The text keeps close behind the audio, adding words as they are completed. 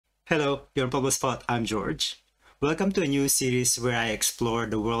Hello, you're on Public Spot. I'm George. Welcome to a new series where I explore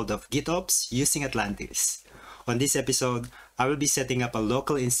the world of GitOps using Atlantis. On this episode, I will be setting up a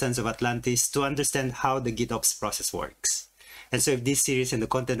local instance of Atlantis to understand how the GitOps process works. And so if this series and the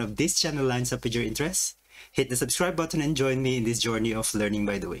content of this channel lines up with your interests, hit the subscribe button and join me in this journey of learning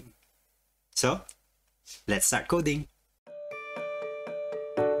by doing. So, let's start coding.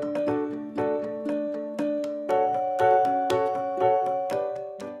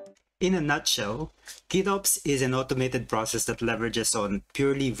 In a nutshell, GitOps is an automated process that leverages on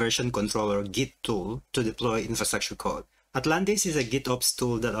purely version control or Git tool to deploy infrastructure code. Atlantis is a GitOps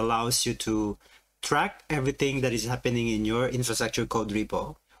tool that allows you to track everything that is happening in your infrastructure code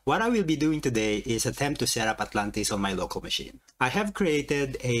repo. What I will be doing today is attempt to set up Atlantis on my local machine. I have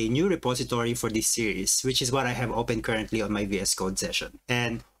created a new repository for this series, which is what I have open currently on my VS Code session.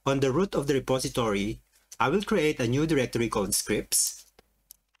 And on the root of the repository, I will create a new directory called scripts.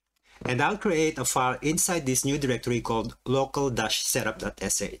 And I'll create a file inside this new directory called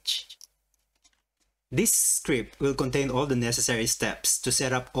local-setup.sh. This script will contain all the necessary steps to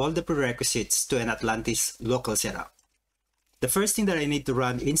set up all the prerequisites to an Atlantis local setup. The first thing that I need to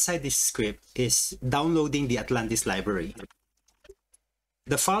run inside this script is downloading the Atlantis library.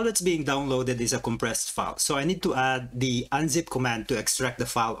 The file that's being downloaded is a compressed file, so I need to add the unzip command to extract the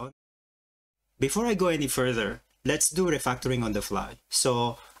file. Before I go any further, let's do refactoring on the fly.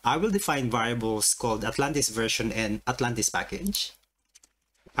 So I will define variables called Atlantis version and Atlantis package.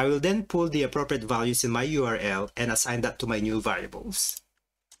 I will then pull the appropriate values in my URL and assign that to my new variables.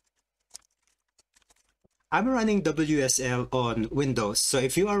 I'm running WSL on Windows, so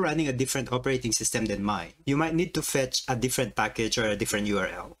if you are running a different operating system than mine, you might need to fetch a different package or a different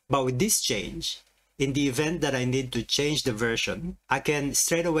URL. But with this change, in the event that I need to change the version, I can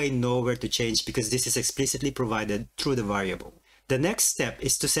straight away know where to change because this is explicitly provided through the variable. The next step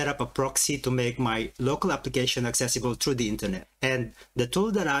is to set up a proxy to make my local application accessible through the internet. And the tool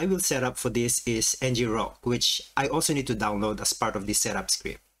that I will set up for this is Ngrok, which I also need to download as part of this setup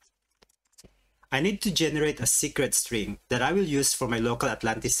script. I need to generate a secret string that I will use for my local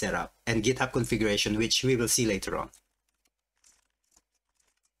Atlantis setup and GitHub configuration, which we will see later on.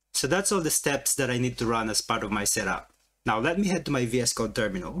 So that's all the steps that I need to run as part of my setup. Now let me head to my VS Code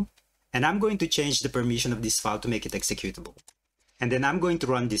terminal, and I'm going to change the permission of this file to make it executable. And then I'm going to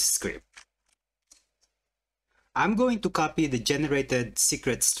run this script. I'm going to copy the generated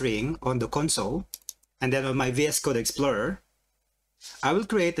secret string on the console, and then on my VS Code Explorer, I will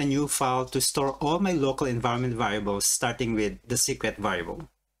create a new file to store all my local environment variables starting with the secret variable.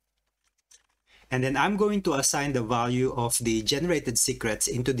 And then I'm going to assign the value of the generated secrets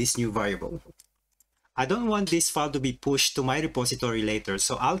into this new variable. I don't want this file to be pushed to my repository later,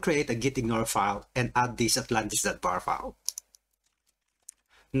 so I'll create a gitignore file and add this atlantis.bar file.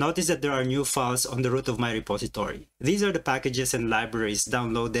 Notice that there are new files on the root of my repository. These are the packages and libraries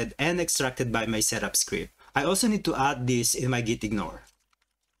downloaded and extracted by my setup script. I also need to add this in my gitignore.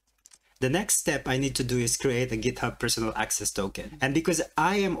 The next step I need to do is create a GitHub personal access token. And because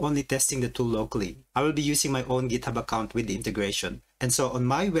I am only testing the tool locally, I will be using my own GitHub account with the integration. And so on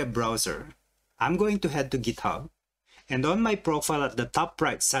my web browser, I'm going to head to GitHub. And on my profile at the top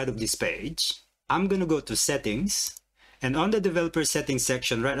right side of this page, I'm going to go to Settings. And on the Developer Settings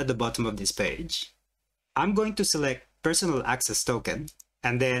section right at the bottom of this page, I'm going to select Personal Access Token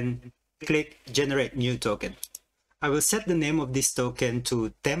and then click Generate New Token. I will set the name of this token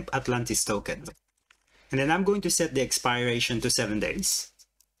to Temp Atlantis Token. And then I'm going to set the expiration to 7 days.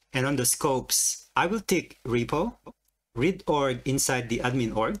 And on the scopes, I will tick Repo, Read Org inside the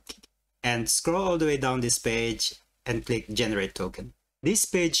Admin Org, and scroll all the way down this page and click Generate Token. This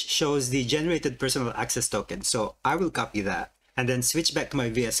page shows the generated personal access token, so I will copy that and then switch back to my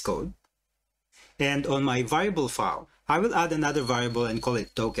VS Code. And on my variable file, I will add another variable and call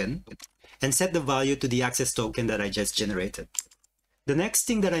it token and set the value to the access token that I just generated. The next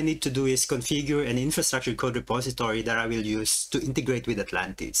thing that I need to do is configure an infrastructure code repository that I will use to integrate with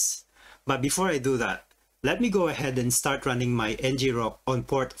Atlantis. But before I do that, let me go ahead and start running my Ngrok on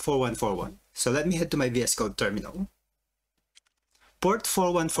port 4141. So let me head to my VS Code terminal. Port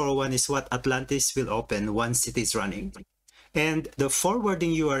 4141 is what Atlantis will open once it is running. And the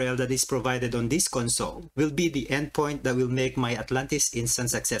forwarding URL that is provided on this console will be the endpoint that will make my Atlantis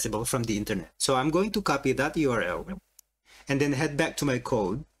instance accessible from the internet. So I'm going to copy that URL and then head back to my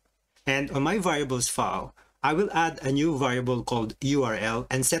code. And on my variables file, I will add a new variable called URL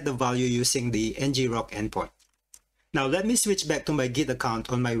and set the value using the ngrok endpoint. Now let me switch back to my Git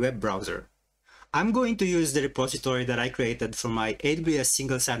account on my web browser. I'm going to use the repository that I created for my AWS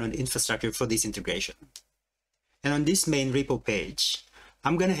single sign-on infrastructure for this integration. And on this main repo page,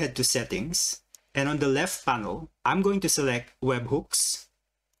 I'm going to head to Settings, and on the left panel, I'm going to select Webhooks,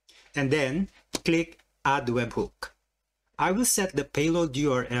 and then click Add Webhook. I will set the payload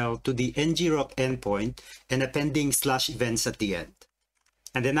URL to the Ngrok endpoint and appending /events at the end.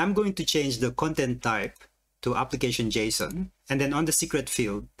 And then I'm going to change the content type to application JSON, and then on the secret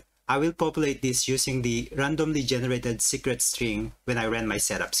field, I will populate this using the randomly generated secret string when I ran my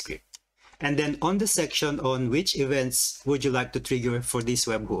setup script. And then on the section on which events would you like to trigger for this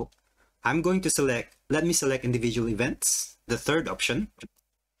webhook, I'm going to select, let me select individual events, the third option.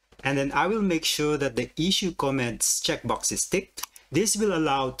 And then I will make sure that the issue comments checkbox is ticked. This will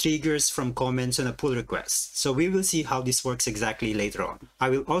allow triggers from comments on a pull request. So we will see how this works exactly later on. I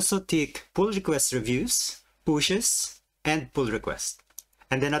will also tick pull request reviews, pushes, and pull request.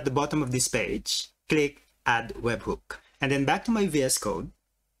 And then at the bottom of this page, click Add Webhook. And then back to my VS Code.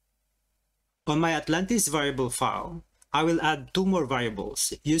 On my Atlantis variable file, I will add two more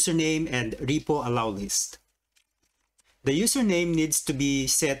variables, username and repo allow list. The username needs to be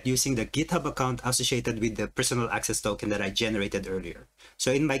set using the GitHub account associated with the personal access token that I generated earlier.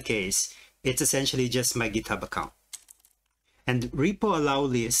 So in my case, it's essentially just my GitHub account. And repo allow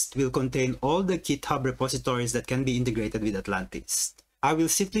list will contain all the GitHub repositories that can be integrated with Atlantis. I will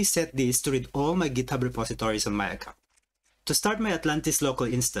simply set this to read all my GitHub repositories on my account. To start my Atlantis local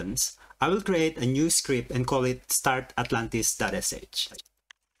instance, I will create a new script and call it startatlantis.sh.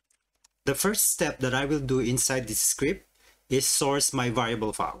 The first step that I will do inside this script is source my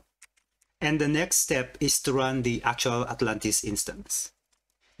variable file. And the next step is to run the actual Atlantis instance.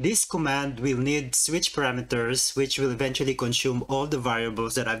 This command will need switch parameters, which will eventually consume all the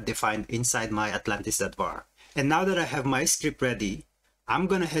variables that I've defined inside my atlantis.var. And now that I have my script ready, I'm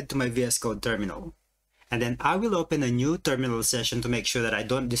going to head to my VS Code terminal. And then I will open a new terminal session to make sure that I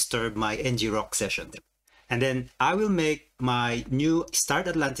don't disturb my Ngrok session. And then I will make my new Start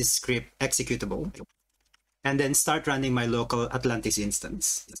Atlantis script executable, and then start running my local Atlantis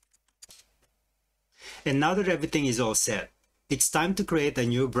instance. And now that everything is all set, it's time to create a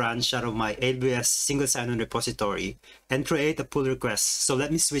new branch out of my AWS single sign-on repository and create a pull request. So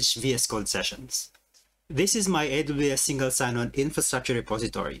let me switch VS Code sessions. This is my AWS single sign-on infrastructure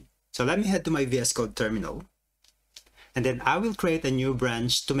repository. So let me head to my VS Code terminal, and then I will create a new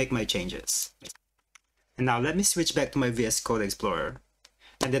branch to make my changes. And now let me switch back to my VS Code Explorer.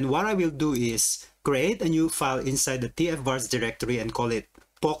 And then what I will do is create a new file inside the tfvars directory and call it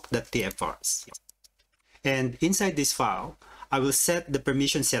poc.tfvars. And inside this file, I will set the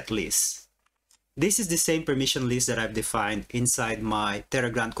permission set list. This is the same permission list that I've defined inside my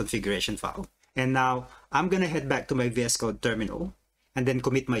TerraGrant configuration file. And now I'm going to head back to my VS Code terminal and then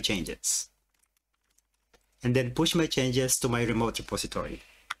commit my changes. And then push my changes to my remote repository.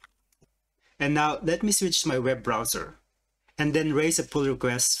 And now let me switch to my web browser and then raise a pull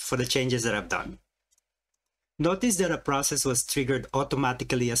request for the changes that I've done. Notice that a process was triggered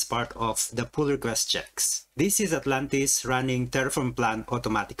automatically as part of the pull request checks. This is Atlantis running Terraform plan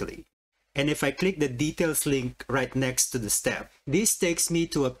automatically. And if I click the details link right next to the step, this takes me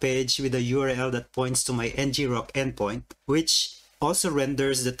to a page with a URL that points to my Ngrok endpoint, which also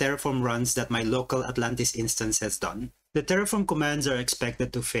renders the Terraform runs that my local Atlantis instance has done. The Terraform commands are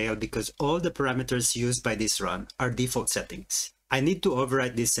expected to fail because all the parameters used by this run are default settings. I need to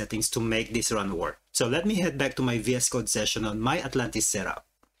override these settings to make this run work. So let me head back to my VS Code session on my Atlantis setup.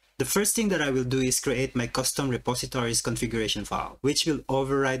 The first thing that I will do is create my custom repositories configuration file, which will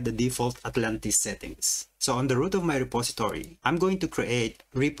override the default Atlantis settings. So on the root of my repository, I'm going to create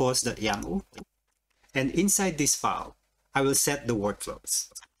repos.yaml. And inside this file, I will set the workflows.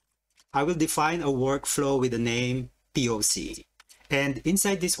 I will define a workflow with the name POC. And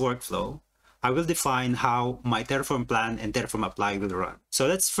inside this workflow, I will define how my Terraform plan and Terraform apply will run. So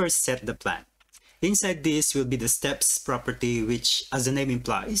let's first set the plan. Inside this will be the steps property, which, as the name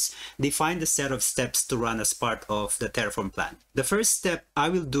implies, define the set of steps to run as part of the Terraform plan. The first step I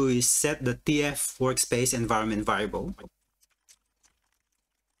will do is set the TF workspace environment variable.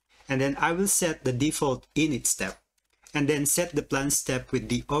 And then I will set the default init step, and then set the plan step with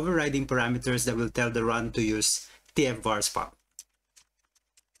the overriding parameters that will tell the run to use tfvars file.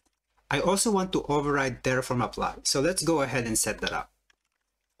 I also want to override Terraform apply, so let's go ahead and set that up.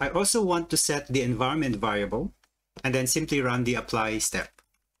 I also want to set the environment variable and then simply run the apply step.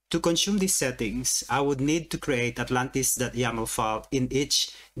 To consume these settings, I would need to create atlantis.yaml file in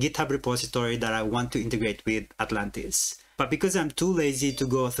each GitHub repository that I want to integrate with Atlantis. But because I'm too lazy to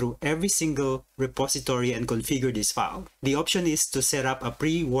go through every single repository and configure this file, the option is to set up a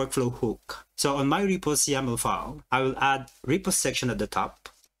pre-workflow hook. So on my repos YAML file, I will add repos section at the top,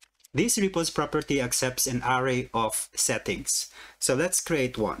 This repos property accepts an array of settings. So let's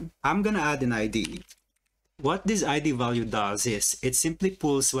create one. I'm gonna add an ID. What this ID value does is it simply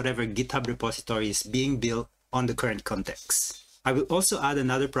pulls whatever GitHub repository is being built on the current context. I will also add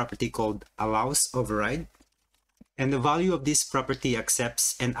another property called allows override. And the value of this property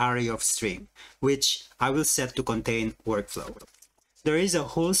accepts an array of string, which I will set to contain workflow. There is a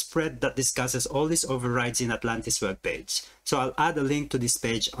whole spread that discusses all these overrides in Atlantis webpage. So I'll add a link to this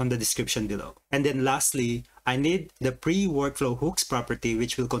page on the description below. And then lastly, I need the pre-workflow hooks property,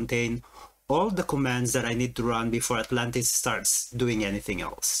 which will contain all the commands that I need to run before Atlantis starts doing anything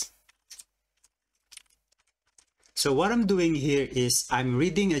else. So what I'm doing here is I'm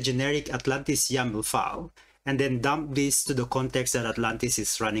reading a generic Atlantis YAML file and then dump this to the context that Atlantis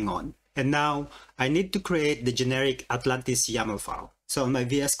is running on. And now I need to create the generic Atlantis YAML file. So on my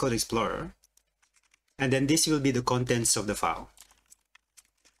VS Code Explorer, and then this will be the contents of the file.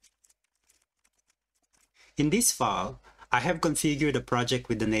 In this file, I have configured a project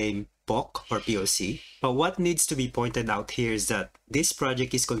with the name POC or POC, but what needs to be pointed out here is that this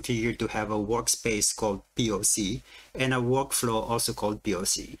project is configured to have a workspace called POC and a workflow also called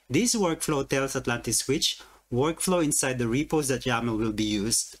POC. This workflow tells Atlantis which workflow inside the repos that YAML will be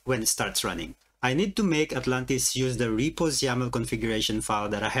used when it starts running. I need to make Atlantis use the repos YAML configuration file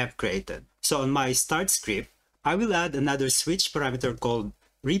that I have created. So on my start script, I will add another switch parameter called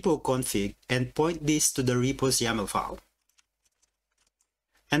repo config and point this to the repos YAML file.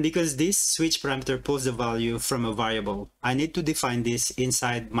 And because this switch parameter pulls the value from a variable, I need to define this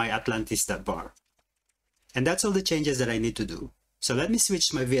inside my atlantis.var. And that's all the changes that I need to do. So let me switch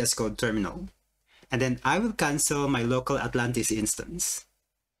to my VS Code terminal. And then I will cancel my local Atlantis instance.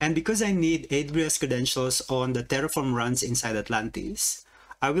 And because I need AWS credentials on the Terraform runs inside Atlantis,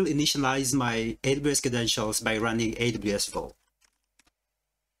 I will initialize my AWS credentials by running AWS Vault.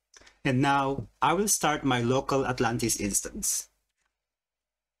 And now I will start my local Atlantis instance.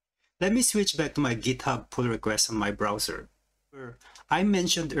 Let me switch back to my GitHub pull request on my browser. I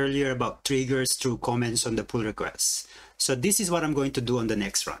mentioned earlier about triggers through comments on the pull request. So this is what I'm going to do on the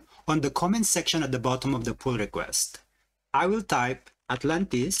next run. On the comments section at the bottom of the pull request, I will type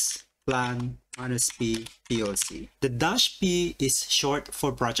Atlantis plan -p POC. The -p is short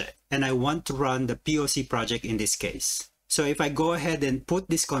for project, and I want to run the POC project in this case. So if I go ahead and put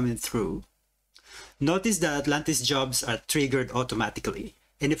this comment through, notice that Atlantis jobs are triggered automatically.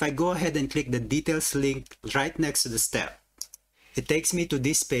 And if I go ahead and click the details link right next to the step, it takes me to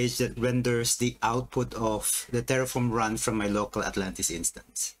this page that renders the output of the Terraform run from my local Atlantis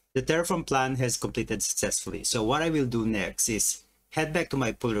instance. The Terraform plan has completed successfully. So what I will do next is head back to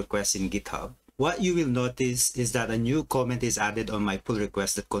my pull request in GitHub. What you will notice is that a new comment is added on my pull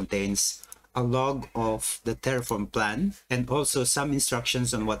request that contains a log of the Terraform plan and also some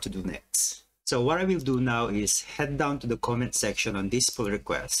instructions on what to do next. So what I will do now is head down to the comment section on this pull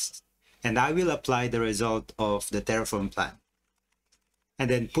request, and I will apply the result of the Terraform plan. And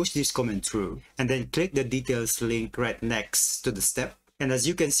then push this comment through, and then click the details link right next to the step. And as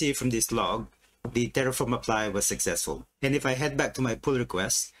you can see from this log, the Terraform apply was successful. And if I head back to my pull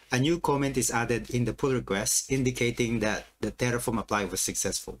request, a new comment is added in the pull request indicating that the Terraform apply was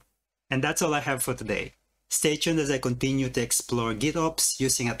successful. And that's all I have for today. Stay tuned as I continue to explore GitOps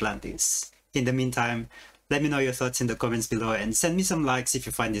using Atlantis. In the meantime, let me know your thoughts in the comments below and send me some likes if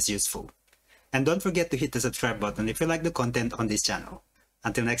you find this useful. And don't forget to hit the subscribe button if you like the content on this channel.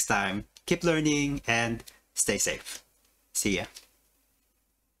 Until next time, keep learning and stay safe. See ya.